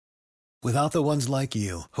Without the ones like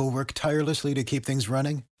you, who work tirelessly to keep things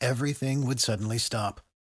running, everything would suddenly stop.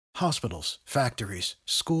 Hospitals, factories,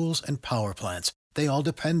 schools, and power plants, they all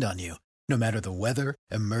depend on you. No matter the weather,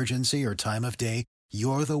 emergency, or time of day,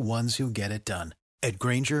 you're the ones who get it done. At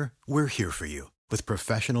Grainger, we're here for you with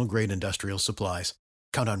professional-grade industrial supplies.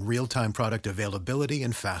 Count on real-time product availability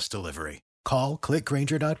and fast delivery. Call, click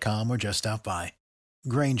Grainger.com, or just stop by.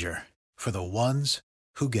 Grainger, for the ones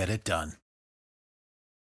who get it done.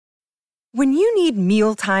 When you need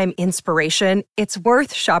mealtime inspiration, it's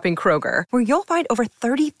worth shopping Kroger, where you'll find over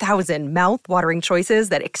 30,000 mouth-watering choices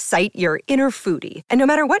that excite your inner foodie. And no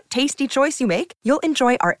matter what tasty choice you make, you'll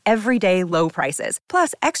enjoy our everyday low prices,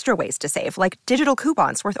 plus extra ways to save, like digital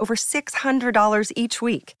coupons worth over $600 each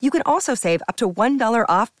week. You can also save up to $1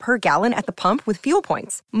 off per gallon at the pump with fuel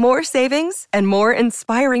points. More savings and more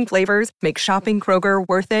inspiring flavors make shopping Kroger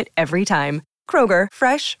worth it every time. Kroger,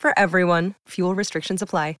 fresh for everyone. Fuel restrictions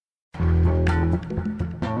apply.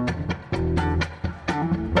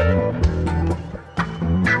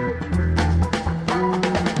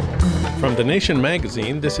 From The Nation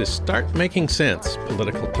magazine, this is Start Making Sense,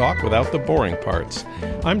 political talk without the boring parts.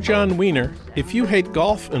 I'm John Wiener. If you hate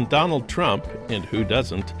golf and Donald Trump, and who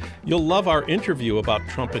doesn't, you'll love our interview about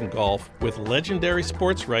Trump and golf with legendary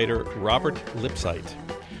sports writer Robert Lipsyte.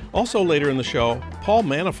 Also later in the show, Paul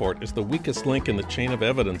Manafort is the weakest link in the chain of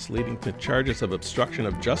evidence leading to charges of obstruction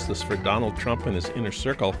of justice for Donald Trump and his inner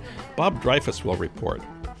circle. Bob Dreyfuss will report.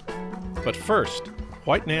 But first,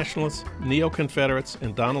 white nationalists, neo-Confederates,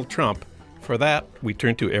 and Donald Trump. For that, we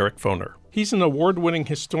turn to Eric Foner. He's an award-winning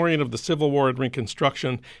historian of the Civil War and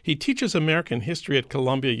Reconstruction. He teaches American history at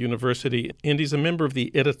Columbia University, and he's a member of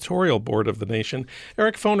the editorial board of The Nation.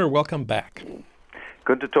 Eric Foner, welcome back.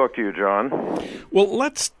 Good to talk to you, John. Well,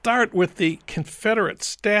 let's start with the Confederate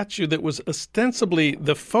statue that was ostensibly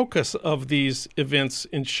the focus of these events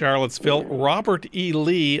in Charlottesville. Robert E.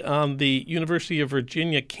 Lee on the University of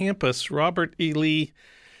Virginia campus. Robert E. Lee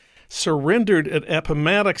surrendered at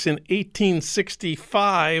Appomattox in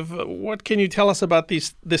 1865. What can you tell us about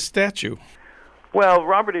this statue? Well,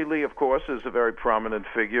 Robert E. Lee, of course, is a very prominent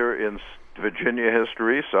figure in Virginia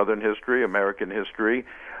history, Southern history, American history.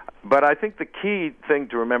 But I think the key thing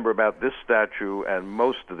to remember about this statue and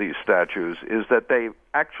most of these statues is that they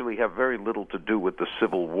actually have very little to do with the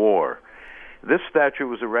Civil War. This statue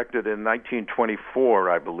was erected in 1924,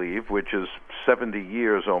 I believe, which is 70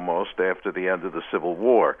 years almost after the end of the Civil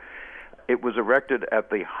War. It was erected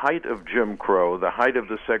at the height of Jim Crow, the height of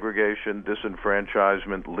the segregation,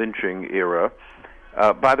 disenfranchisement, lynching era.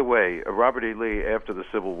 By the way, Robert E. Lee, after the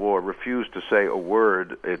Civil War, refused to say a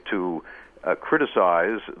word to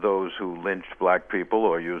criticize those who lynched black people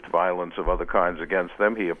or used violence of other kinds against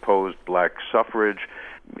them. He opposed black suffrage.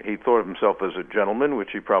 He thought of himself as a gentleman,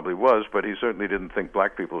 which he probably was, but he certainly didn't think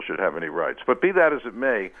black people should have any rights. But be that as it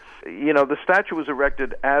may, the statue was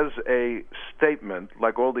erected as a statement,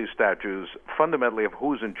 like all these statues, fundamentally of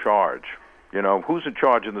who's in charge. Who's in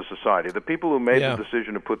charge in the society. The people who made the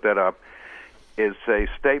decision to put that up is a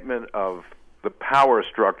statement of the power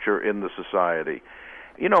structure in the society.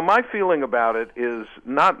 My feeling about it is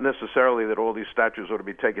not necessarily that all these statues ought to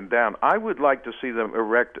be taken down. I would like to see them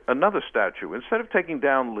erect another statue. Instead of taking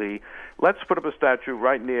down Lee, let's put up a statue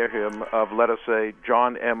right near him of, let us say,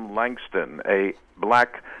 John M. Langston, a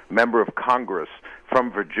black member of Congress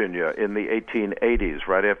from Virginia in the 1880s,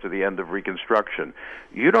 right after the end of Reconstruction.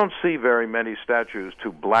 You don't see very many statues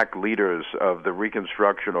to black leaders of the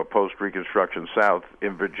Reconstruction or post-Reconstruction South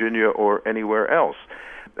in Virginia or anywhere else.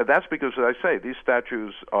 That's because, as I say, these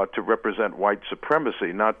statues are to represent white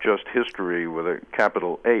supremacy, not just history with a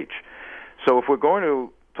capital H. So if we're going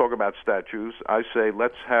to talk about statues, I say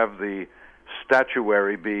let's have the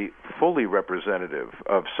statuary be fully representative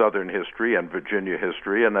of Southern history and Virginia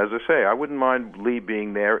history. And as I say, I wouldn't mind Lee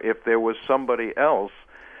being there if there was somebody else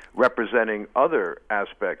representing other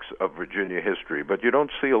aspects of Virginia history, but you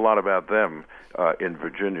don't see a lot about them in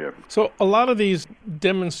Virginia. So a lot of these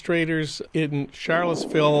demonstrators in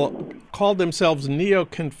Charlottesville called themselves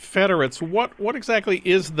neo-Confederates. What exactly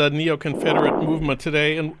is the neo-Confederate movement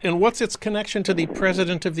today, and what's its connection to the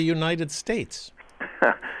President of the United States?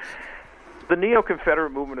 The neo-Confederate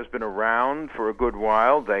movement has been around for a good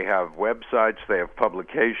while. They have websites, they have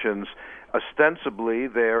publications. Ostensibly,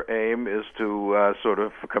 their aim is to sort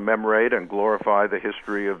of commemorate and glorify the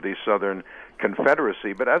history of the Southern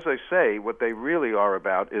Confederacy. But as I say, what they really are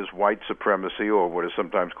about is white supremacy, or what is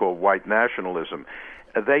sometimes called white nationalism.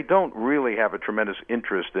 They don't really have a tremendous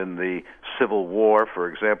interest in the Civil War. For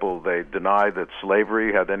example, they deny that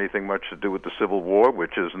slavery had anything much to do with the Civil War,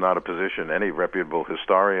 which is not a position any reputable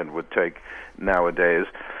historian would take nowadays.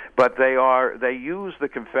 But they use the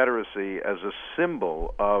Confederacy as a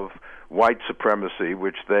symbol of white supremacy,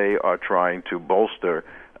 which they are trying to bolster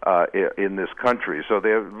in this country. So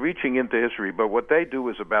they're reaching into history, but what they do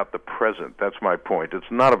is about the present. That's my point.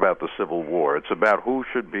 It's not about the Civil War. It's about who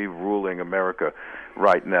should be ruling America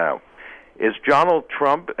right now. Is Donald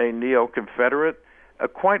Trump a neo-Confederate?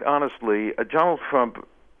 Quite honestly, Donald Trump,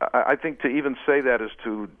 I think to even say that is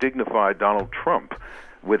to dignify Donald Trump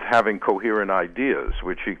with having coherent ideas,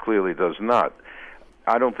 which he clearly does not.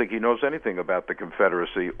 I don't think he knows anything about the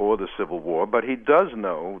Confederacy or the Civil War, but he does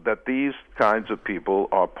know that these kinds of people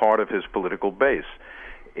are part of his political base.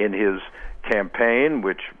 In his campaign,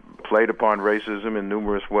 which played upon racism in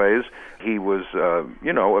numerous ways, he was,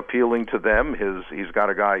 appealing to them. He's got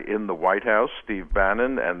a guy in the White House, Steve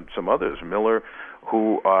Bannon, and some others, Miller,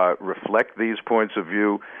 who reflect these points of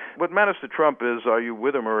view. What matters to Trump is, are you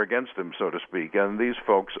with him or against him, so to speak? And these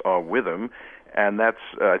folks are with him. And that's,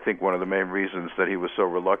 I think, one of the main reasons that he was so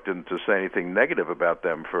reluctant to say anything negative about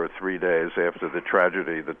them for 3 days after the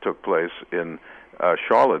tragedy that took place in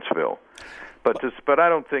Charlottesville. But I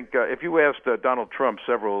don't think, if you asked Donald Trump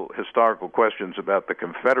several historical questions about the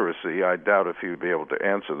Confederacy, I doubt if he'd be able to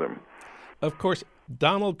answer them. Of course,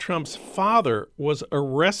 Donald Trump's father was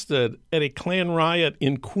arrested at a Klan riot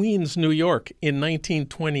in Queens, New York in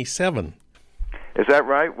 1927. Is that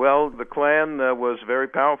right? Well, the Klan was very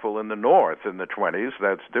powerful in the North in the 20s.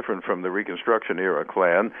 That's different from the Reconstruction-era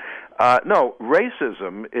Klan. No,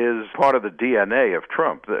 racism is part of the DNA of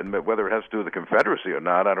Trump. Whether it has to do with the Confederacy or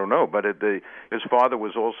not, I don't know. But his father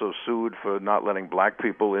was also sued for not letting black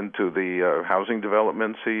people into the housing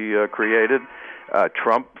developments he created.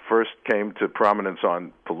 Trump first came to prominence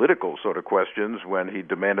on political sort of questions when he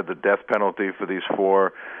demanded the death penalty for these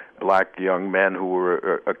 4 black young men who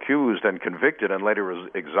were accused and convicted and later was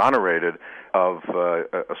exonerated of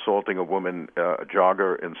assaulting a woman, a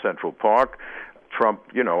jogger in Central Park. Trump,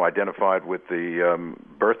 identified with the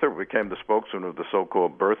birther, became the spokesman of the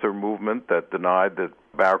so-called birther movement that denied that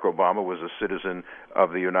Barack Obama was a citizen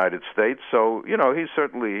of the United States. So, he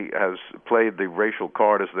certainly has played the racial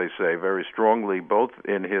card, as they say, very strongly, both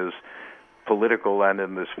in his political and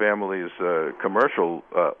in his family's commercial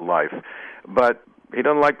life. But he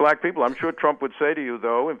doesn't like black people. I'm sure Trump would say to you,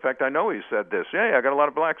 though, in fact, I know he said this, I got a lot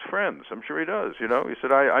of black friends. I'm sure he does, He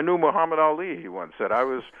said, I knew Muhammad Ali, he once said. I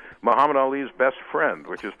was Muhammad Ali's best friend,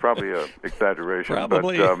 which is probably an exaggeration.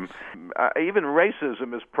 Probably. But even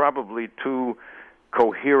racism is probably too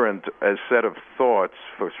coherent a set of thoughts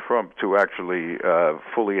for Trump to actually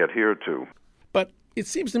fully adhere to. But it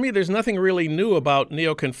seems to me there's nothing really new about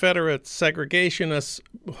neo-Confederate segregationists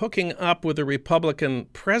hooking up with a Republican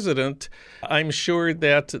president. I'm sure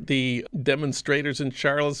that the demonstrators in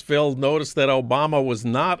Charlottesville noticed that Obama was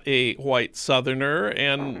not a white Southerner,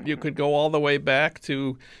 and you could go all the way back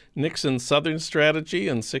to Nixon's Southern strategy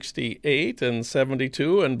in 68 and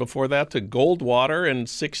 72, and before that to Goldwater in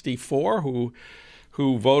 64, who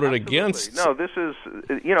voted Absolutely. Against. No, this is,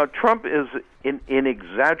 Trump is in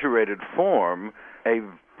exaggerated form a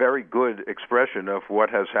very good expression of what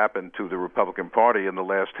has happened to the Republican Party in the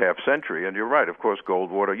last half century. And you're right, of course,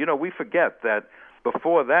 Goldwater. We forget that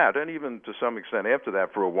before that, and even to some extent after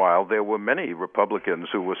that for a while, there were many Republicans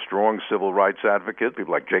who were strong civil rights advocates,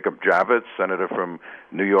 people like Jacob Javits, senator from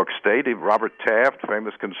New York State. Robert Taft,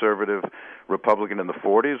 famous conservative Republican in the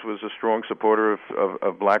 40s, was a strong supporter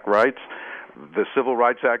of black rights. The Civil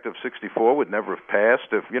Rights Act of 64 would never have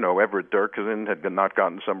passed if, Everett Dirksen had not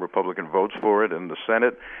gotten some Republican votes for it in the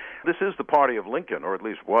Senate. This is the party of Lincoln, or at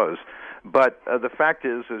least was. But the fact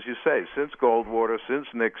is, as you say, since Goldwater, since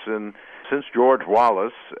Nixon, since George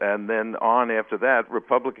Wallace, and then on after that,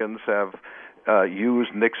 Republicans have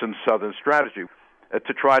used Nixon's Southern strategy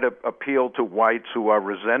to try to appeal to whites who are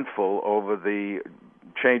resentful over the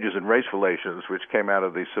changes in race relations which came out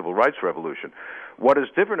of the Civil Rights Revolution. What is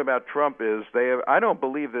different about Trump is I don't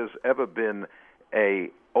believe there's ever been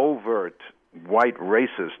a overt white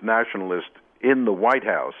racist nationalist in the White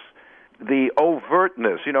House. The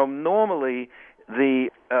overtness, normally the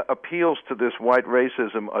appeals to this white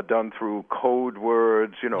racism are done through code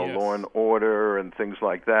words, Yes. law and order and things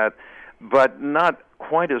like that, but not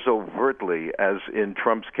quite as overtly as in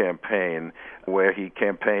Trump's campaign, where he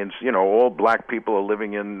campaigns, all black people are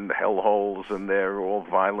living in hellholes and they're all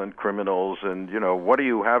violent criminals, and, what do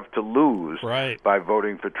you have to lose Right. by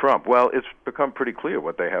voting for Trump? Well, it's become pretty clear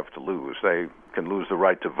what they have to lose. They can lose the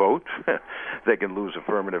right to vote. They can lose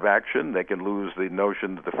affirmative action. They can lose the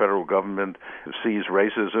notion that the federal government sees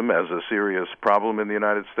racism as a serious problem in the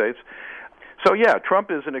United States. So, yeah,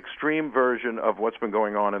 Trump is an extreme version of what's been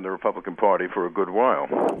going on in the Republican Party for a good while.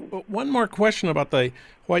 One more question about the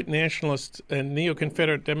white nationalists and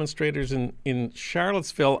neo-Confederate demonstrators in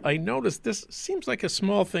Charlottesville. I noticed this seems like a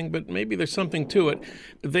small thing, but maybe there's something to it.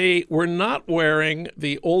 They were not wearing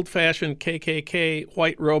the old-fashioned KKK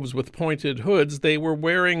white robes with pointed hoods. They were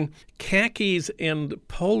wearing khakis and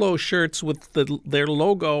polo shirts with their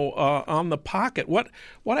logo on the pocket. What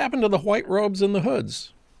happened to the white robes and the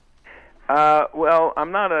hoods? Well,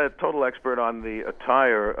 I'm not a total expert on the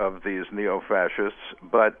attire of these neo-fascists,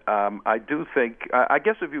 but I do think, I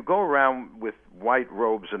guess if you go around with white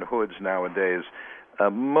robes and hoods nowadays,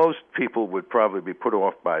 most people would probably be put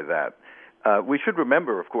off by that. We should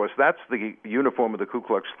remember, of course, that's the uniform of the Ku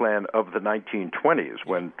Klux Klan of the 1920s,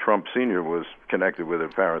 when Trump Sr. was connected with it,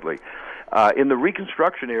 apparently. In the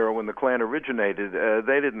Reconstruction era, when the Klan originated,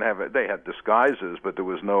 they had disguises, but there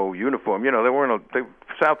was no uniform. You know, the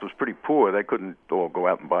South was pretty poor. They couldn't all go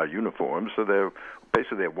out and buy uniforms, so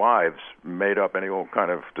basically their wives made up any old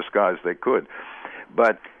kind of disguise they could.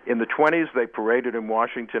 But in the 20s, they paraded in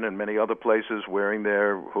Washington and many other places wearing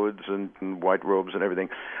their hoods and white robes and everything.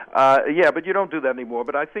 Yeah, but you don't do that anymore.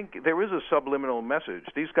 But I think there is a subliminal message.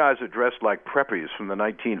 These guys are dressed like preppies from the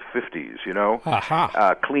 1950s, you know?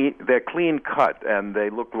 They're clean cut, and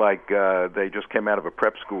they look like they just came out of a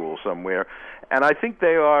prep school somewhere. And I think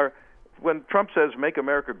they are... When Trump says, make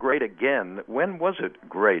America great again, when was it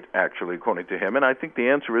great, actually, according to him? And I think the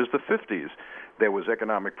answer is the 50s. There was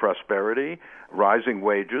economic prosperity, rising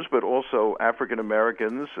wages, but also African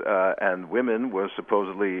Americans and women were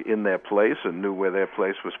supposedly in their place and knew where their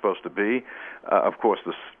place was supposed to be. Of course,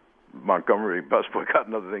 the Montgomery bus boycott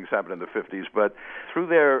and other things happened in the 50s, but through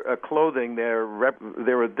their clothing,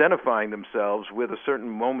 they're identifying themselves with a certain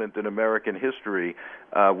moment in American history,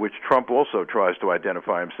 which Trump also tries to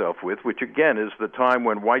identify himself with, which again is the time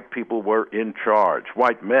when white people were in charge,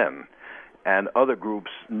 white men, and other groups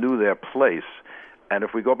knew their place. And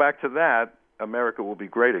if we go back to that, America will be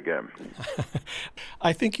great again.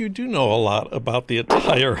 I think you do know a lot about the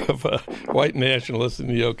attire of white nationalists and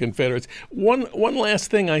neo-Confederates. One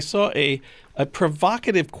last thing, I saw a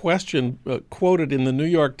provocative question quoted in the New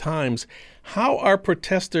York Times. How are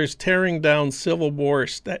protesters tearing down Civil War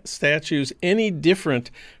statues any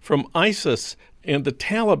different from ISIS and the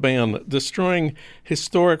Taliban destroying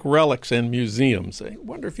historic relics and museums? I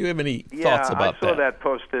wonder if you have any thoughts about that. Yeah, I saw that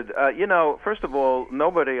posted. First of all,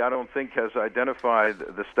 nobody, I don't think, has identified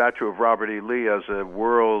the statue of Robert E. Lee as a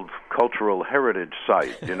World Cultural Heritage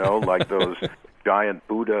Site, like those giant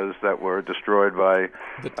Buddhas that were destroyed by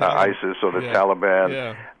ISIS or the Taliban.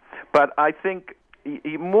 Yeah. But I think,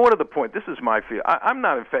 more to the point, this is my feeling. I'm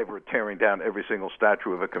not in favor of tearing down every single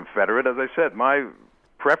statue of a Confederate. As I said, my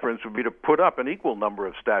preference would be to put up an equal number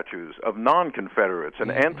of statues of non-Confederates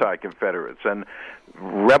and anti-Confederates and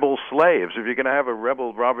rebel slaves. If you're going to have a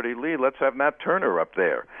rebel Robert E. Lee, let's have Nat Turner up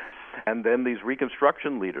there. And then these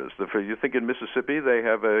Reconstruction leaders. You think in Mississippi they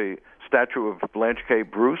have a statue of Blanche K.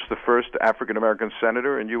 Bruce, the first African-American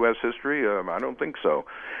senator in U.S. history? I don't think so.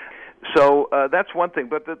 So that's one thing.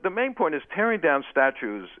 But the main point is tearing down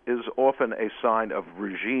statues is often a sign of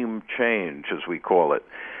regime change, as we call it.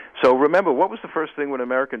 So remember, what was the first thing that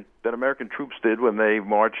American troops did when they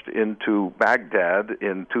marched into Baghdad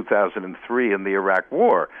in 2003 in the Iraq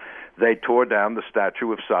War? They tore down the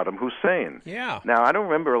statue of Saddam Hussein. Yeah. Now, I don't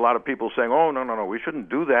remember a lot of people saying, oh, no, we shouldn't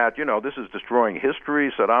do that. This is destroying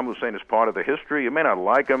history. Saddam Hussein is part of the history. You may not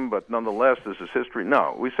like him, but nonetheless, this is history.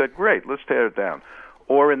 No, we said, great, let's tear it down.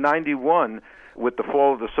 Or in 91, with the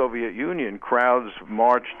fall of the Soviet Union, crowds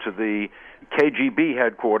marched to the KGB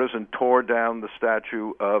headquarters and tore down the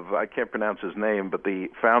statue of, I can't pronounce his name, but the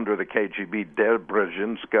founder of the KGB,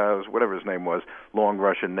 Debrezinska, whatever his name was, long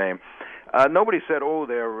Russian name. Nobody said, oh,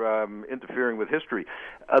 they're interfering with history.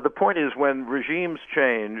 The point is, when regimes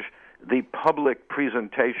change, the public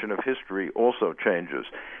presentation of history also changes.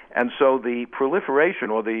 And so the proliferation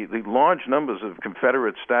or the large numbers of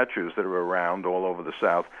Confederate statues that are around all over the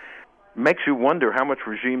South makes you wonder how much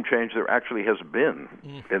regime change there actually has been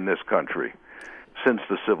in this country since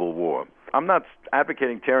the Civil War. I'm not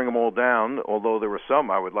advocating tearing them all down, although there are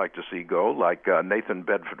some I would like to see go, like Nathan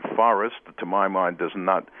Bedford Forrest, to my mind, does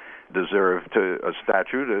not deserve a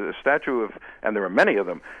statue. A statue of, and there are many of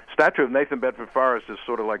them, statue of Nathan Bedford Forrest is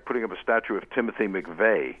sort of like putting up a statue of Timothy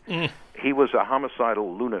McVeigh. He was a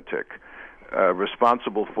homicidal lunatic,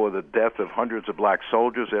 responsible for the death of hundreds of black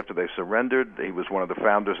soldiers after they surrendered. He was one of the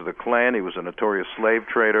founders of the Klan. He was a notorious slave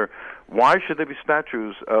trader. Why should there be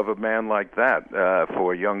statues of a man like that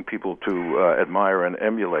for young people to admire and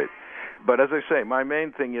emulate? But as I say, my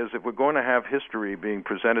main thing is if we're going to have history being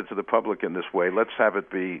presented to the public in this way, let's have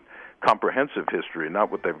it be comprehensive history,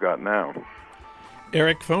 not what they've got now.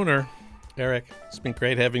 Eric Foner. Eric, it's been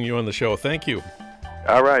great having you on the show. Thank you.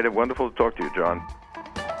 All right. Wonderful to talk to you, John.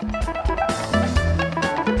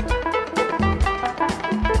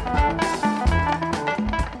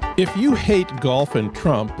 If you hate golf and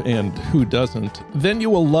Trump, and who doesn't, then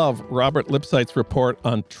you will love Robert Lipsyte's report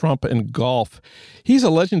on Trump and golf. He's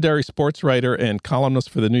a legendary sports writer and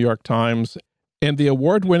columnist for the New York Times and the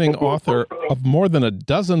award-winning author of more than a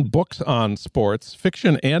dozen books on sports,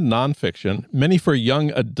 fiction and nonfiction, many for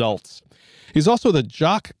young adults. He's also the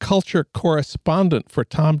jock culture correspondent for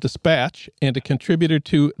Tom Dispatch and a contributor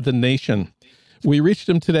to The Nation. We reached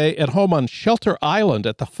him today at home on Shelter Island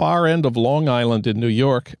at the far end of Long Island in New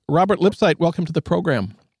York. Robert Lipsyte, welcome to the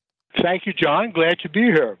program. Thank you, John. Glad to be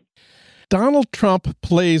here. Donald Trump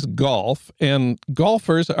plays golf, and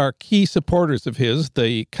golfers are key supporters of his,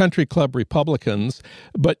 the country club Republicans.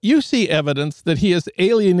 But you see evidence that he is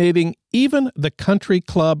alienating even the country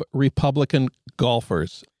club Republican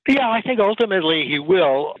golfers. Yeah, I think ultimately he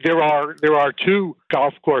will. There are two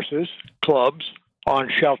golf courses, clubs, on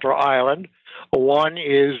Shelter Island. One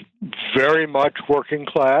is very much working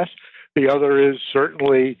class. The other is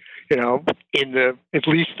certainly, in at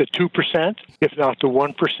least the 2%, if not the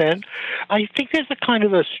 1%. I think there's a kind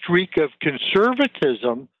of a streak of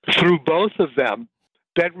conservatism through both of them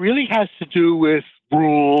that really has to do with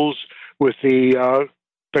rules, with the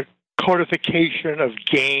codification of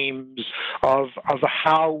games, of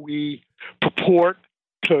how we purport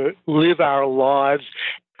to live our lives.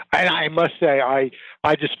 And I must say,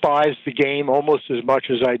 I despise the game almost as much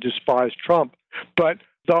as I despise Trump. But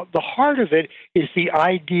the heart of it is the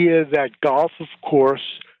idea that golf, of course,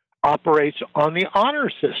 operates on the honor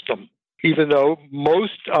system, even though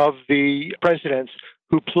most of the presidents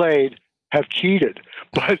who played have cheated.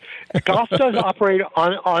 But golf does operate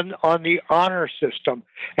on the honor system.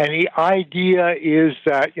 And the idea is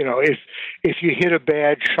that, if you hit a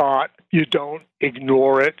bad shot, you don't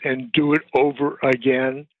ignore it and do it over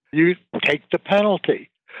again. You take the penalty.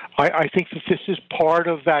 I think that this is part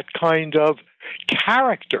of that kind of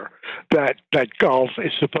character that golf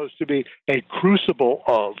is supposed to be a crucible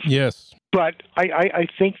of. Yes. But I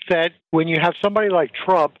think that when you have somebody like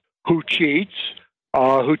Trump who cheats,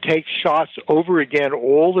 who takes shots over again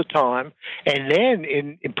all the time, and then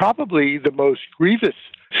in probably the most grievous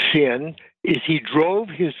sin is he drove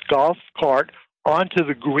his golf cart onto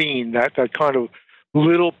the green, that kind of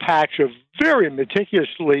little patch of very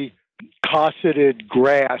meticulously cosseted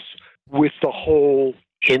grass with the hole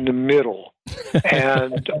in the middle.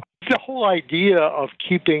 And the whole idea of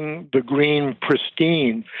keeping the green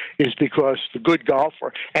pristine is because the good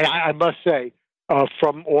golfer, and I must say,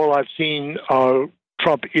 from all I've seen,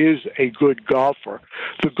 Trump is a good golfer.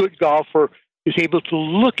 The good golfer is able to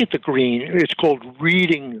look at the green. It's called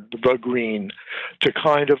reading the green, to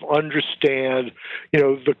kind of understand,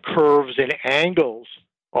 the curves and angles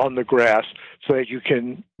on the grass so that you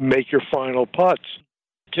can make your final putts.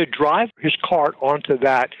 To drive his cart onto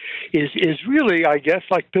that is really, I guess,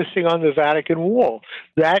 like pissing on the Vatican wall.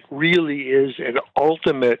 That really is an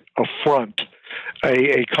ultimate affront,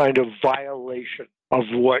 a kind of violation of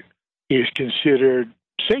what is considered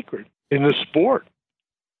sacred in the sport.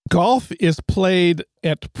 Golf is played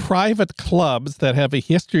at private clubs that have a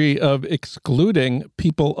history of excluding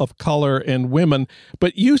people of color and women,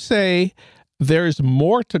 but you say there's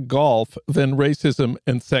more to golf than racism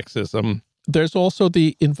and sexism. There's also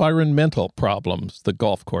the environmental problems the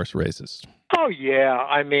golf course raises. Oh, yeah.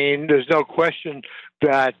 I mean, there's no question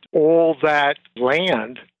that all that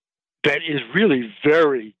land that is really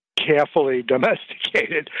very carefully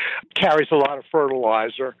domesticated carries a lot of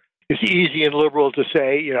fertilizer. It's easy and liberal to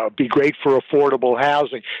say, it'd be great for affordable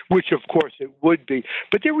housing, which of course it would be.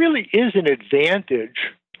 But there really is an advantage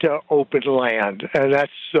to open land, and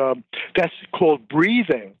that's called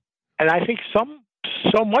breathing. And I think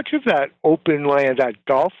so much of that open land, that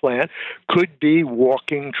golf land, could be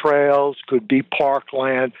walking trails, could be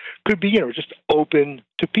parkland, could be, just open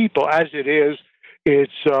to people. As it is,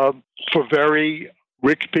 it's for very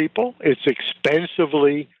rich people. It's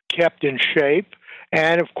expensively kept in shape.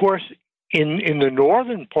 And, of course, in the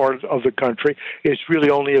northern part of the country, it's really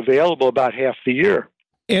only available about half the year.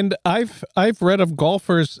 And I've read of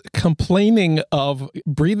golfers complaining of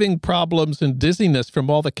breathing problems and dizziness from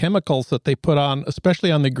all the chemicals that they put on,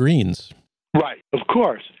 especially on the greens. Right, of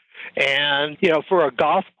course. And, for a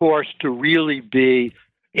golf course to really be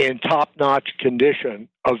in top-notch condition,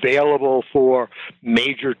 available for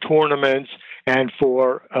major tournaments and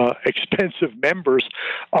for expensive members,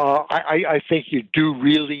 I think you do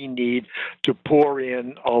really need to pour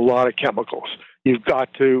in a lot of chemicals. You've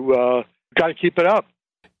got to keep it up.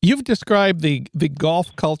 You've described the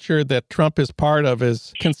golf culture that Trump is part of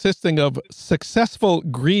as consisting of successful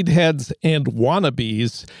greedheads and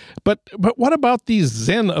wannabes. But what about the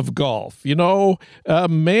zen of golf? You know, a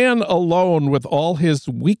man alone with all his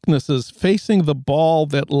weaknesses facing the ball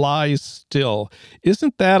that lies still.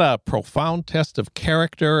 Isn't that a profound test of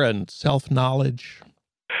character and self-knowledge?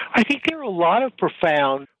 I think there are a lot of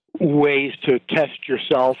profound ways to test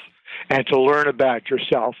yourself and to learn about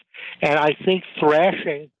yourself. And I think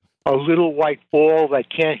thrashing a little white ball that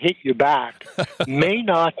can't hit you back may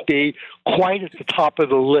not be quite at the top of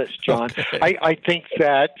the list, John. Okay. I think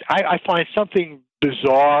that I find something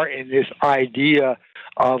bizarre in this idea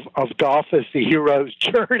of golf as the hero's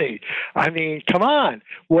journey. I mean, come on.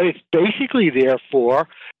 What it's basically there for,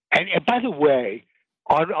 and by the way,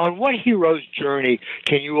 on what hero's journey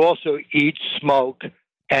can you also eat, smoke,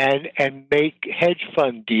 and make hedge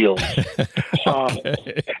fund deals?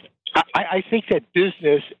 Okay. I think that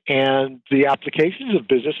business and the applications of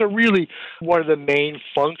business are really one of the main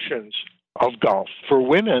functions of golf. For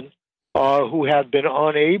women who have been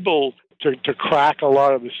unable to crack a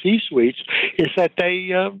lot of the C-suites, is that they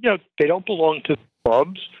don't belong to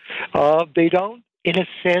clubs. They don't, in a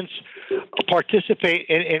sense, participate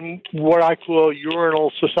in what I call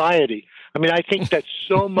urinal society. I mean, I think that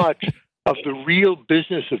so much of the real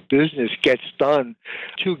business of business gets done.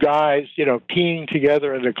 Two guys, peeing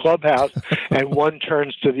together in the clubhouse, and one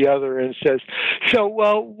turns to the other and says, "So,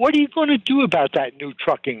 what are you going to do about that new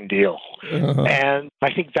trucking deal?" Uh-huh. And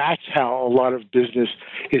I think that's how a lot of business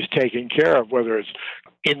is taken care of, whether it's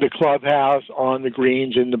in the clubhouse, on the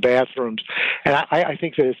greens, in the bathrooms. And I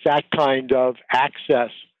think that it's that kind of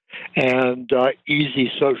access and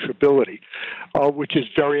easy sociability, which is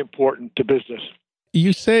very important to business.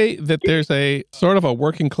 You say that there's a sort of a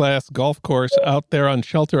working class golf course out there on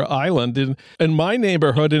Shelter Island. In my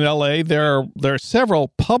neighborhood in LA, there are several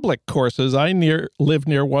public courses. I live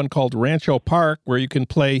near one called Rancho Park, where you can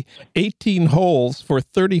play 18 holes for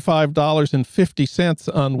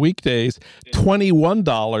 $35.50 on weekdays,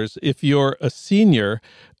 $21 if you're a senior.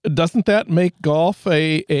 Doesn't that make golf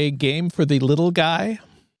a game for the little guy?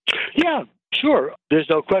 Yeah. Sure. There's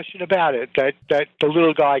no question about it that the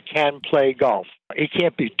little guy can play golf. He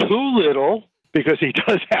can't be too little because he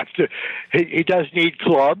does need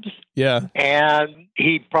clubs. Yeah. And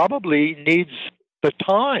he probably needs the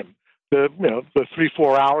time, the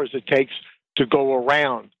 3-4 hours it takes to go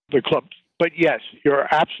around the clubs. But yes,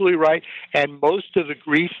 you're absolutely right. And most of the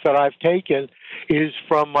grief that I've taken is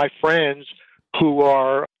from my friends who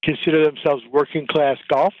consider themselves working class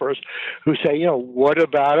golfers who say, what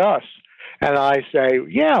about us? And I say,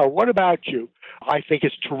 yeah, what about you? I think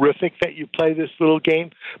it's terrific that you play this little game,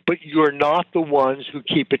 but you're not the ones who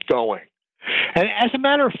keep it going. And as a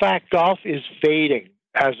matter of fact, golf is fading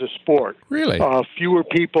as a sport. Really? Fewer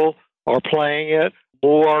people are playing it.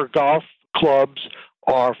 More golf clubs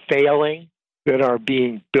are failing than are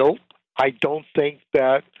being built. I don't think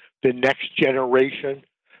that the next generation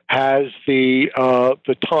has the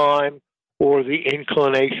time or the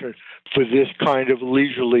inclination for this kind of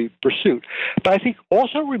leisurely pursuit. But I think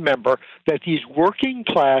also remember that these working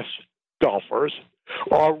class golfers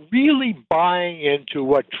are really buying into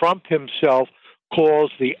what Trump himself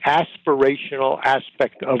calls the aspirational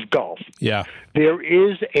aspect of golf. Yeah. There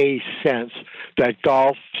is a sense that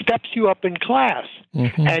golf steps you up in class.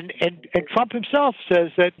 Mm-hmm. And Trump himself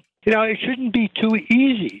says that, it shouldn't be too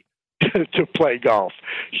easy to play golf.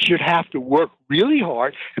 You should have to work really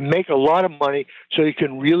hard and make a lot of money so you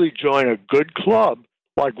can really join a good club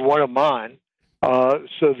like one of mine,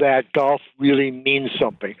 so that golf really means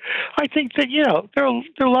something. I think that, there are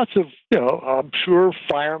lots of, I'm sure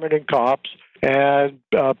firemen and cops and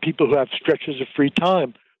people who have stretches of free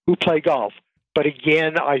time who play golf. But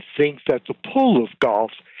again, I think that the pull of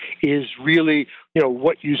golf is really,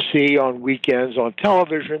 what you see on weekends on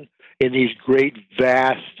television in these great,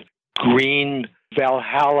 vast, green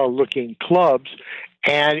Valhalla-looking clubs,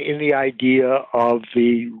 and in the idea of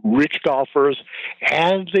the rich golfers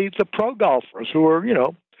and the pro golfers who are,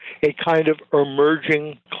 a kind of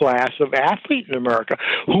emerging class of athlete in America,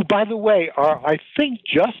 who, by the way, are, I think,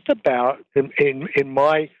 just about, in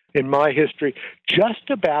my history, just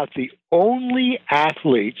about the only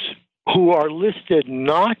athletes who are listed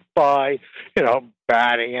not by,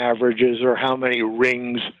 batting averages or how many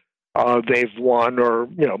rings they've won or,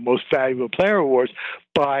 most valuable player awards,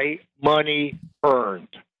 by money earned.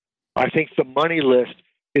 I think the money list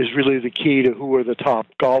is really the key to who are the top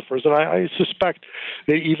golfers. And I suspect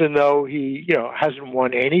that even though he, hasn't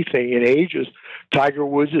won anything in ages, Tiger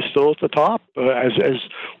Woods is still at the top as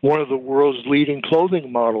one of the world's leading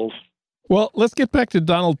clothing models. Well, let's get back to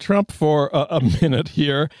Donald Trump for a minute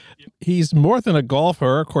here. He's more than a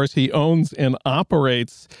golfer. Of course, he owns and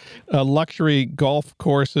operates luxury golf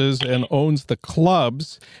courses and owns the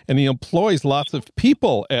clubs, and he employs lots of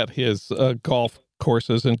people at his golf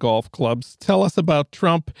courses and golf clubs. Tell us about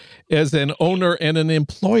Trump as an owner and an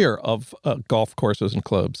employer of golf courses and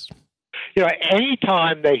clubs. Any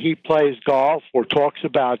time that he plays golf or talks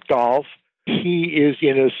about golf, he is,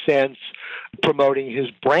 in a sense, promoting his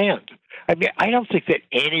brand. I mean, I don't think that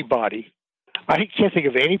I can't think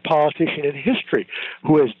of any politician in history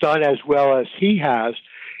who has done as well as he has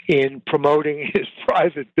in promoting his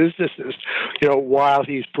private businesses, while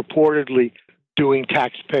he's purportedly doing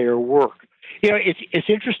taxpayer work. It's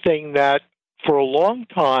interesting that for a long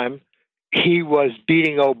time he was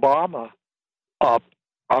beating Obama up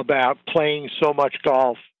about playing so much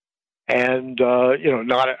golf and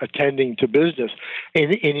not attending to business.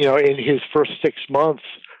 In his first 6 months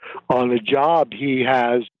on the job, he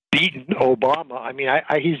has beaten Obama. I mean,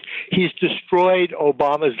 he's destroyed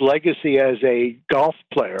Obama's legacy as a golf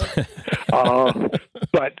player.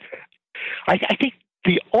 But I think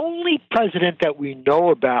the only president that we know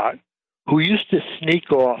about who used to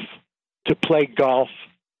sneak off to play golf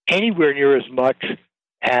anywhere near as much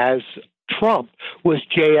as Trump was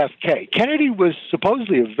JFK. Kennedy was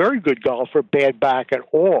supposedly a very good golfer, bad back at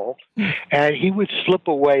all, and he would slip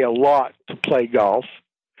away a lot to play golf,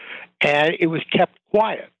 and it was kept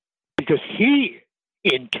quiet because he,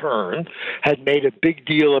 in turn, had made a big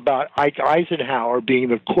deal about Ike Eisenhower being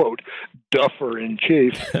the, quote,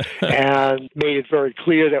 duffer-in-chief, and made it very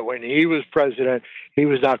clear that when he was president, he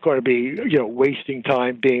was not going to be, wasting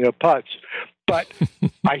time being a putz. But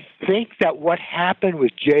I think that what happened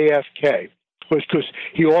with JFK was because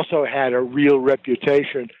he also had a real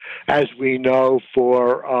reputation, as we know,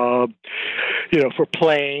 for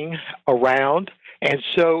playing around. And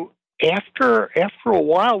so after a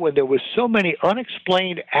while, when there was so many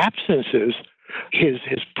unexplained absences, his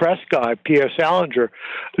press guy, Pierre Salinger,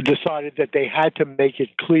 decided that they had to make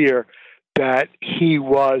it clear that he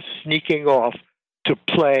was sneaking off to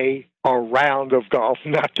play a round of golf,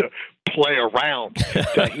 not to play around,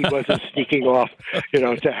 that he wasn't sneaking off,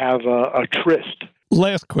 to have a tryst.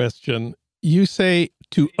 Last question. You say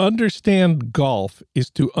to understand golf is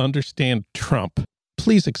to understand Trump.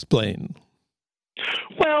 Please explain.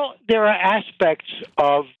 Well, there are aspects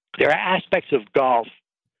of golf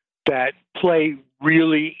that play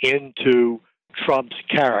really into Trump's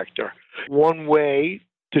character. One way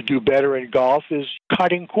to do better in golf is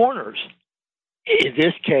cutting corners. In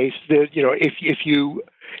this case, if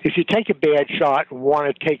you take a bad shot and want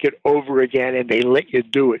to take it over again and they let you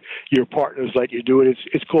do it, your partners let you do it,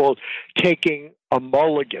 it's called taking a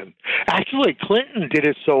mulligan. Actually, Clinton did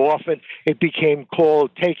it so often it became called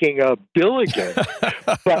taking a billigan.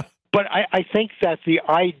 But I think that the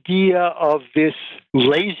idea of this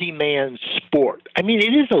lazy man sport, I mean,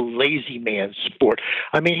 it is a lazy man sport.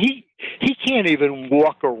 I mean, he can't even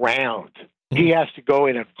walk around. He has to go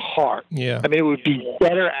in a cart. Yeah. I mean, it would be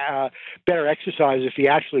better exercise if he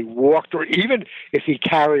actually walked, or even if he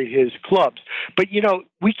carried his clubs. But,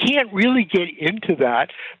 we can't really get into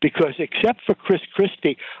that because, except for Chris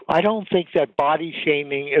Christie, I don't think that body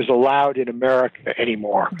shaming is allowed in America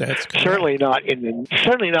anymore. That's correct.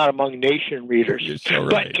 Certainly not among nation readers. You're so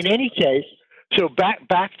right. But in any case, so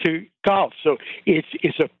back to golf. So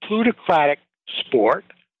it's a plutocratic sport.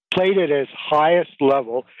 Played at its highest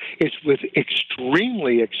level. It's with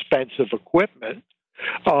extremely expensive equipment.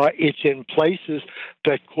 It's in places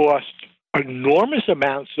that cost enormous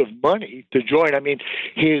amounts of money to join. I mean,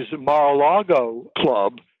 his Mar-a-Lago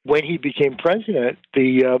club, when he became president,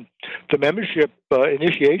 the membership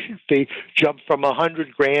initiation fee jumped from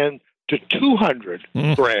 $100,000 to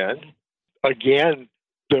 $200,000. Again,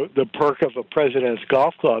 the perk of a president's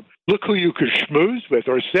golf club. Look who you could schmooze with,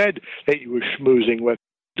 or said that you were schmoozing with.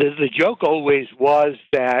 The joke always was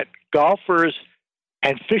that golfers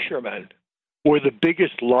and fishermen were the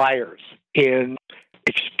biggest liars in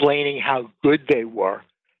explaining how good they were.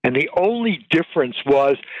 And the only difference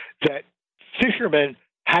was that fishermen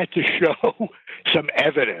had to show some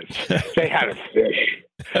evidence. They had to fish.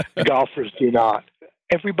 Golfers do not.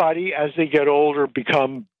 Everybody, as they get older,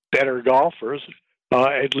 become better golfers,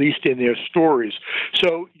 at least in their stories.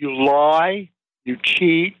 So you lie, you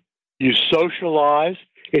cheat, you socialize.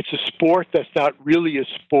 It's a sport that's not really a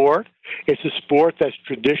sport. It's a sport that's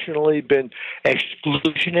traditionally been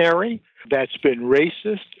exclusionary. that's been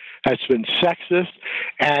racist, that's been sexist,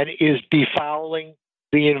 and is befouling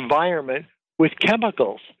the environment with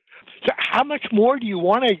chemicals. So how much more do you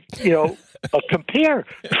want to, compare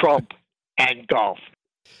Trump and golf?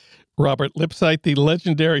 Robert Lipsyte, the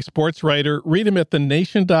legendary sports writer. Read him at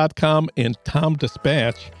thenation.com and Tom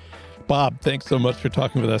Dispatch. Bob, thanks so much for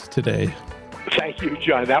talking with us today. Thank you,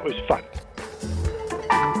 John. That was fun.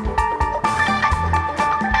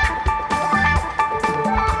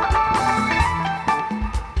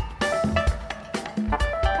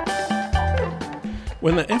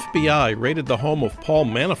 When the FBI raided the home of Paul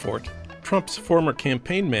Manafort, Trump's former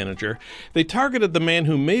campaign manager, they targeted the man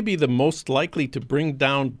who may be the most likely to bring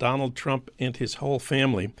down Donald Trump and his whole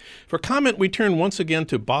family. For comment, we turn once again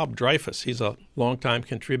to Bob Dreyfuss. He's a longtime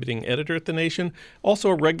contributing editor at The Nation, also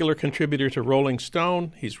a regular contributor to Rolling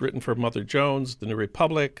Stone. He's written for Mother Jones, The New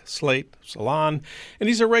Republic, Slate, Salon, and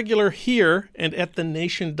he's a regular here and at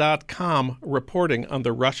thenation.com reporting on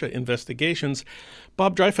the Russia investigations.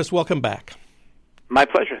 Bob Dreyfuss, welcome back. My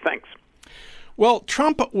pleasure. Thanks. Well,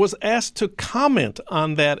 Trump was asked to comment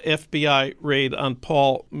on that FBI raid on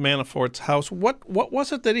Paul Manafort's house. What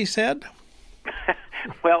was it that he said?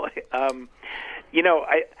 Well, I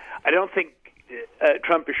don't think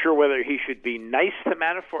Trump is sure whether he should be nice to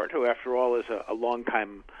Manafort, who, after all, is a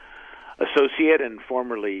longtime associate and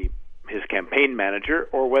formerly his campaign manager,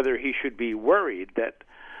 or whether he should be worried that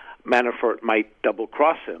Manafort might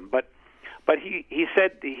double-cross him. But he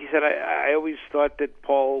said I always thought that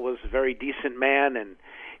Paul was a very decent man, and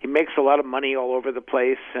he makes a lot of money all over the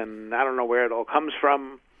place, and I don't know where it all comes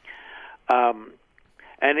from. And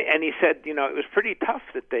he said, it was pretty tough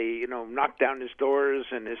that they, knocked down his doors,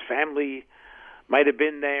 and his family might have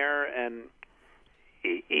been there, and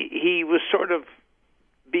he was sort of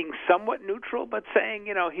being somewhat neutral, but saying,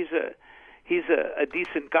 he's a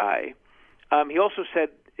decent guy. He also said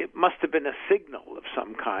it must have been a signal of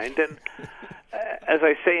some kind, and as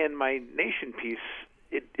I say in my Nation piece,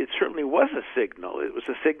 it certainly was a signal. It was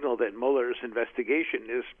a signal that Mueller's investigation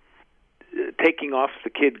is taking off the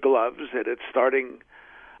kid gloves, that it's starting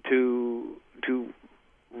to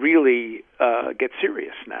really get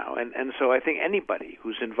serious now. And so I think anybody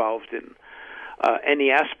who's involved in any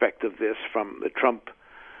aspect of this from the Trump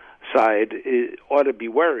side ought to be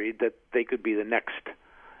worried that they could be the next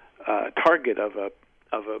target of a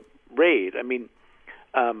raid. I mean,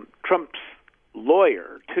 Trump's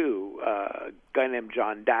lawyer, too, a guy named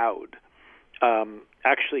John Dowd,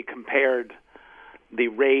 actually compared the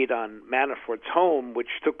raid on Manafort's home, which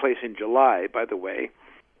took place in July, by the way,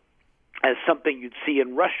 as something you'd see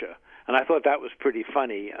in Russia. And I thought that was pretty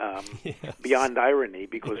funny, yes. Beyond irony,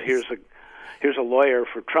 because yes. here's a lawyer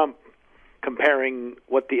for Trump comparing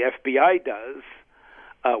what the FBI does,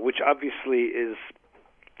 which obviously is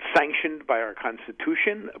sanctioned by our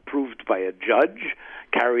Constitution, approved by a judge,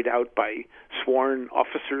 carried out by sworn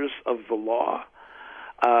officers of the law,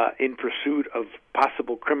 in pursuit of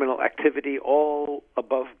possible criminal activity, all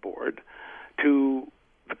above board, to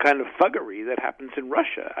the kind of thuggery that happens in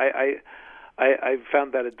Russia. I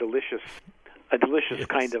found that a delicious yes.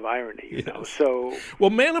 kind of irony, you know. So,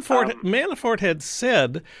 well, Manafort had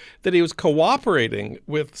said that he was cooperating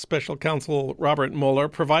with Special Counsel Robert Mueller,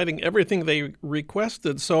 providing everything they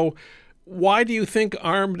requested. So, why do you think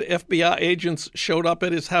armed FBI agents showed up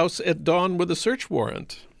at his house at dawn with a search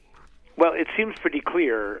warrant? Well, it seems pretty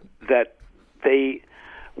clear that they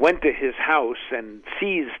went to his house and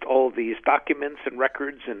seized all these documents and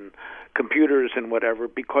records and computers and whatever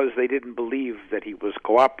because they didn't believe that he was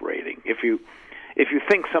cooperating. If you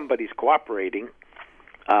think somebody's cooperating,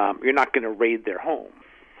 you're not going to raid their home.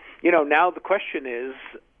 Now the question is,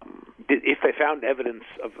 if they found evidence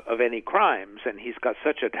of any crimes, and he's got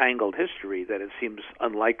such a tangled history that it seems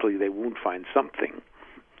unlikely they won't find something,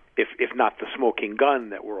 if not the smoking gun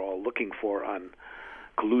that we're all looking for on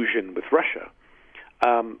collusion with Russia.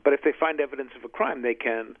 But if they find evidence of a crime, they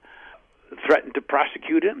can threaten to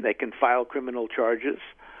prosecute him. They can file criminal charges.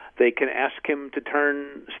 They can ask him to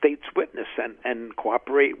turn state's witness and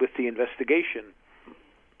cooperate with the investigation.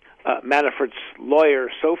 Manafort's lawyer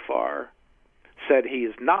so far said he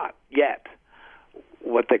is not yet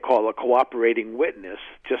what they call a cooperating witness,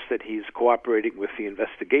 just that he's cooperating with the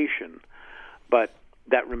investigation. But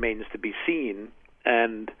that remains to be seen.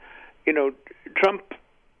 And, Trump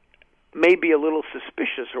may be a little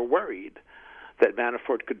suspicious or worried that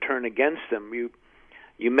Manafort could turn against him.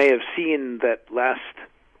 You may have seen that last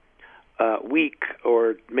week,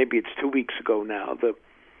 or maybe it's 2 weeks ago now,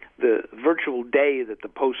 the virtual day that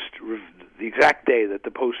the exact day that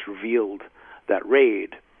the Post revealed that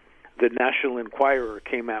raid, the National Enquirer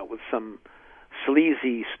came out with some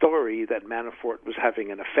sleazy story that Manafort was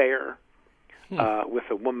having an affair with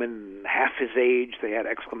a woman half his age. They had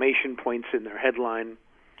exclamation points in their headline.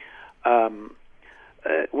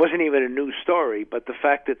 It wasn't even a news story, but the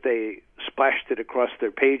fact that they splashed it across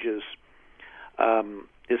their pages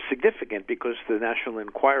is significant because the National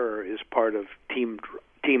Enquirer is part of Team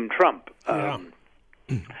Trump.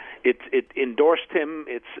 It endorsed him.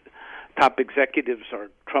 Its top executives are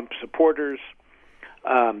Trump supporters.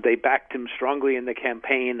 They backed him strongly in the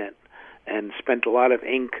campaign and spent a lot of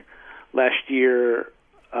ink last year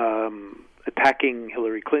attacking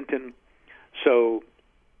Hillary Clinton. So,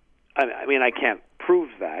 I mean, I can't prove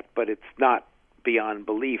that, but it's not beyond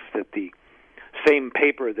belief that the same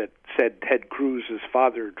paper that said Ted Cruz's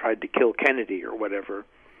father tried to kill Kennedy or whatever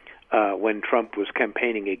when Trump was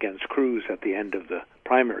campaigning against Cruz at the end of the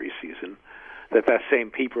primary season, that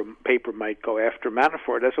same paper might go after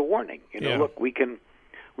Manafort as a warning. Look, we can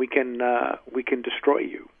destroy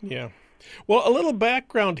you. Yeah. Well, a little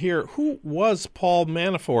background here. Who was Paul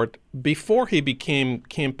Manafort before he became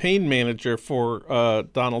campaign manager for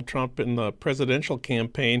Donald Trump in the presidential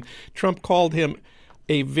campaign? Trump called him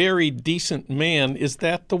a very decent man. Is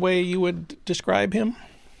that the way you would describe him?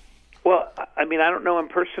 Well, I mean, I don't know him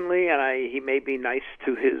personally, and he may be nice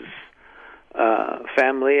to his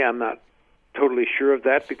family. I'm not totally sure of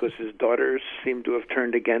that because his daughters seem to have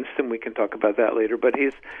turned against him. We can talk about that later. But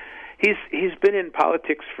he's been in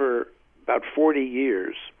politics for about 40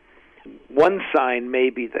 years. One sign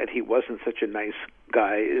maybe that he wasn't such a nice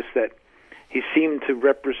guy is that he seemed to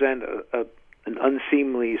represent an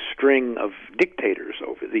unseemly string of dictators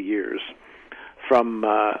over the years, from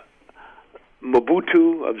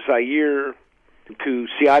Mobutu of Zaire to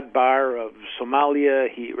Siad Barre of Somalia.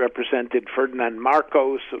 He represented Ferdinand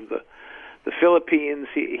Marcos of the Philippines.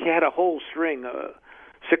 He had a whole string,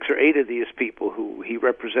 6 or 8 of these people who he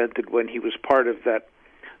represented when he was part of that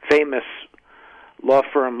famous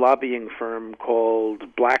lobbying firm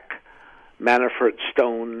called Black, Manafort,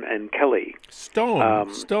 Stone, and Kelly.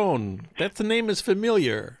 Stone. That the name is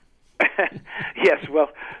familiar. Yes, well,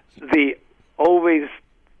 the always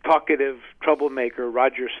talkative troublemaker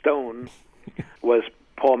Roger Stone was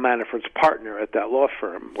Paul Manafort's partner at that law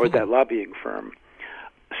firm, or that lobbying firm.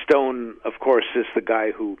 Stone, of course, is the guy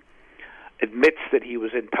who admits that he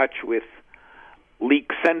was in touch with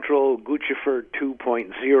Leak Central, Guccifer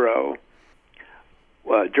 2.0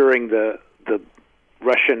 during the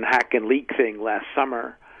Russian hack and leak thing last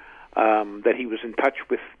summer, that he was in touch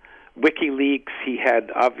with WikiLeaks. He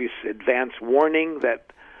had obvious advance warning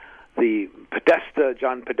that the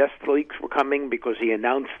John Podesta leaks were coming because he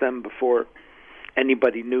announced them before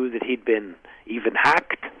anybody knew that he'd been even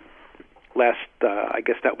hacked. I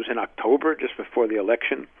guess that was in October, just before the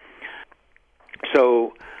election.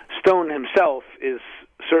 So Stone himself is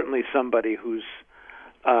certainly somebody who's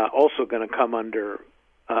also going to come under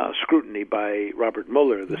scrutiny by Robert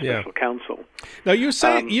Mueller, the special counsel. Now you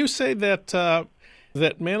say that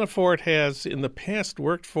that Manafort has in the past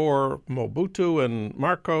worked for Mobutu and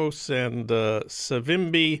Marcos and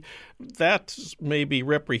Savimbi. That may be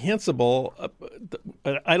reprehensible.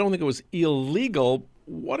 I don't think it was illegal.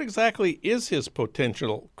 What exactly is his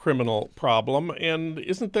potential criminal problem, and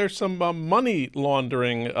isn't there some money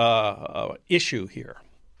laundering issue here?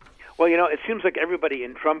 Well, it seems like everybody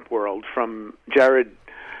in Trump world, from Jared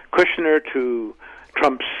Kushner to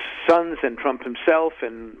Trump's sons and Trump himself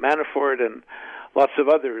and Manafort and lots of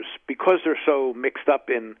others, because they're so mixed up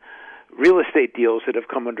in real estate deals that have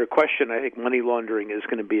come under question, I think money laundering is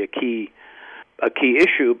going to be a key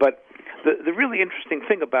issue. But the really interesting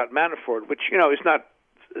thing about Manafort, which is not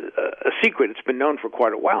a secret, it's been known for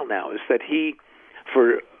quite a while now, is that he,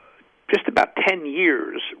 for just about 10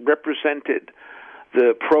 years, represented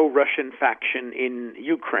the pro-Russian faction in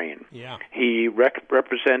Ukraine. Yeah. He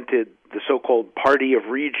represented the so-called Party of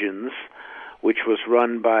Regions, which was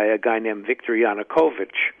run by a guy named Viktor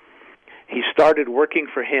Yanukovych. He started working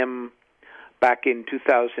for him back in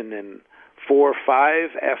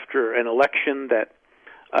 2004-05 after an election that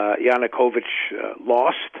Yanukovych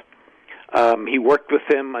lost. He worked with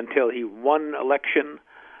him until he won election.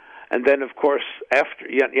 And then, of course, after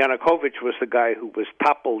Yanukovych was the guy who was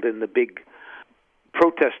toppled in the big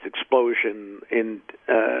protest explosion in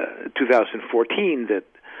 2014 that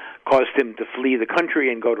caused him to flee the country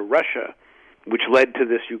and go to Russia, which led to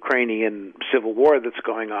this Ukrainian civil war that's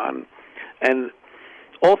going on. And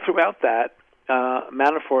all throughout that,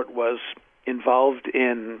 Manafort was involved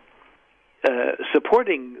in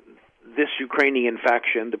supporting this Ukrainian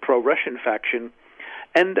faction, the pro-Russian faction,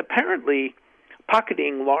 and apparently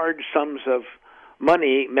pocketing large sums of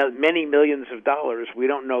money, many millions of dollars. We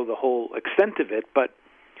don't know the whole extent of it, but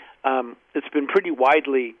it's been pretty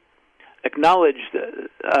widely acknowledged,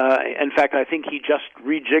 in fact, I think he just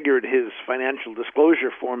rejiggered his financial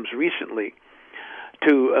disclosure forms recently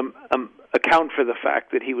to account for the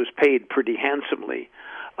fact that he was paid pretty handsomely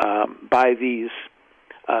by these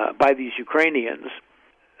Ukrainians.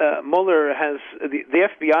 Mueller has the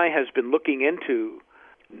FBI has been looking into,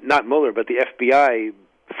 not Mueller, but the FBI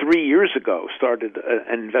 3 years ago started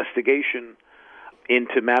an investigation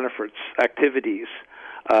into Manafort's activities,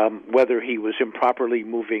 whether he was improperly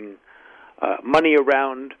moving money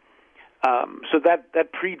around. So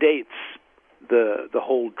that predates the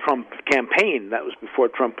whole Trump campaign. That was before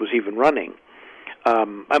Trump was even running.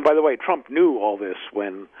 And by the way, Trump knew all this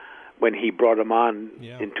when he brought him on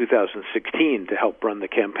in 2016 to help run the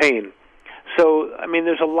campaign. So, I mean,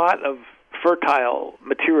 there's a lot of fertile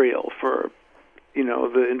material for,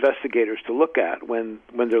 the investigators to look at when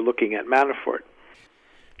they're looking at Manafort.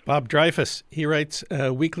 Bob Dreyfuss, he writes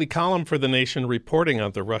a weekly column for The Nation reporting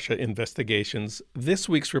on the Russia investigations. This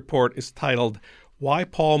week's report is titled, Why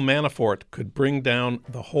Paul Manafort Could Bring Down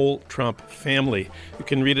the Whole Trump Family. You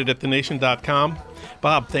can read it at thenation.com.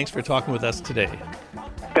 Bob, thanks for talking with us today.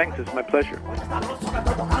 Thanks, it's my pleasure.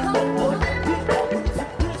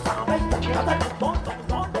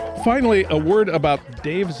 Finally, a word about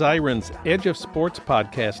Dave Zirin's Edge of Sports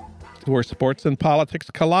podcast, where sports and politics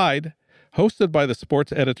collide, hosted by the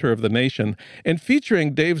sports editor of The Nation, and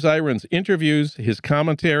featuring Dave Zirin's interviews, his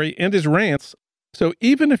commentary, and his rants. So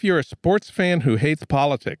even if you're a sports fan who hates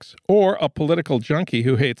politics or a political junkie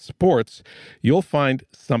who hates sports, you'll find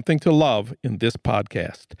something to love in this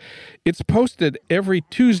podcast. It's posted every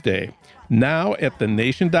Tuesday, now at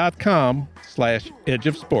thenation.com/Edge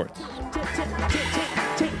of Sports.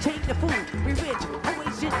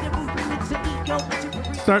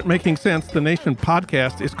 Start Making Sense, the Nation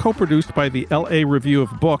podcast, is co-produced by the LA Review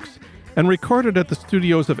of Books and recorded at the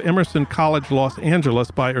studios of Emerson College, Los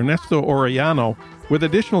Angeles by Ernesto Orellano, with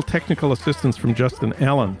additional technical assistance from Justin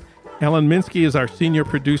Allen. Alan Minsky is our senior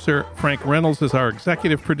producer, Frank Reynolds is our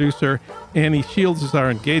executive producer, Annie Shields is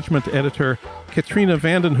our engagement editor, Katrina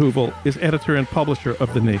Vanden Heuvel is editor and publisher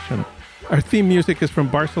of The Nation. Our theme music is from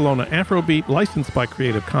Barcelona Afrobeat, licensed by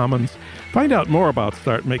Creative Commons. Find out more about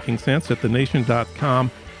Start Making Sense at thenation.com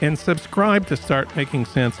and subscribe to Start Making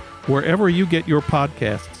Sense wherever you get your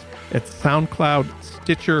podcasts, at SoundCloud,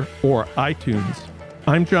 Stitcher, or iTunes.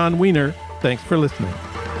 I'm John Wiener. Thanks for listening.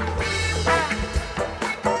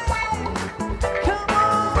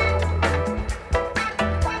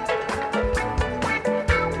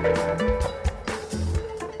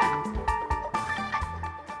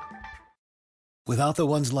 Without the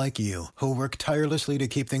ones like you, who work tirelessly to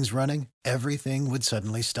keep things running, everything would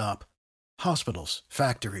suddenly stop. Hospitals,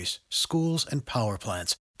 factories, schools, and power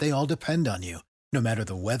plants, they all depend on you. No matter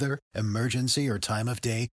the weather, emergency, or time of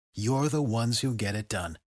day, you're the ones who get it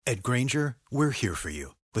done. At Grainger, we're here for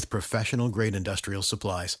you with professional-grade industrial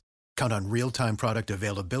supplies. Count on real-time product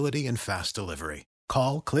availability and fast delivery.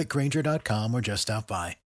 Call, click Grainger.com, or just stop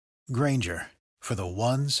by. Grainger, for the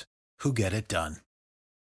ones who get it done.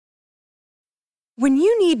 When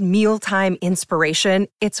you need mealtime inspiration,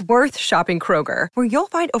 it's worth shopping Kroger, where you'll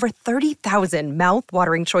find over 30,000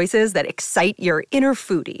 mouth-watering choices that excite your inner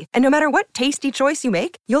foodie. And no matter what tasty choice you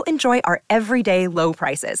make, you'll enjoy our everyday low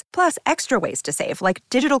prices, plus extra ways to save, like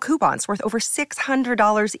digital coupons worth over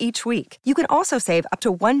 $600 each week. You can also save up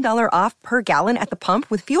to $1 off per gallon at the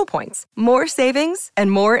pump with fuel points. More savings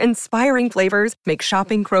and more inspiring flavors make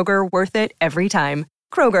shopping Kroger worth it every time.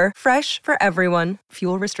 Kroger, fresh for everyone.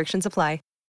 Fuel restrictions apply.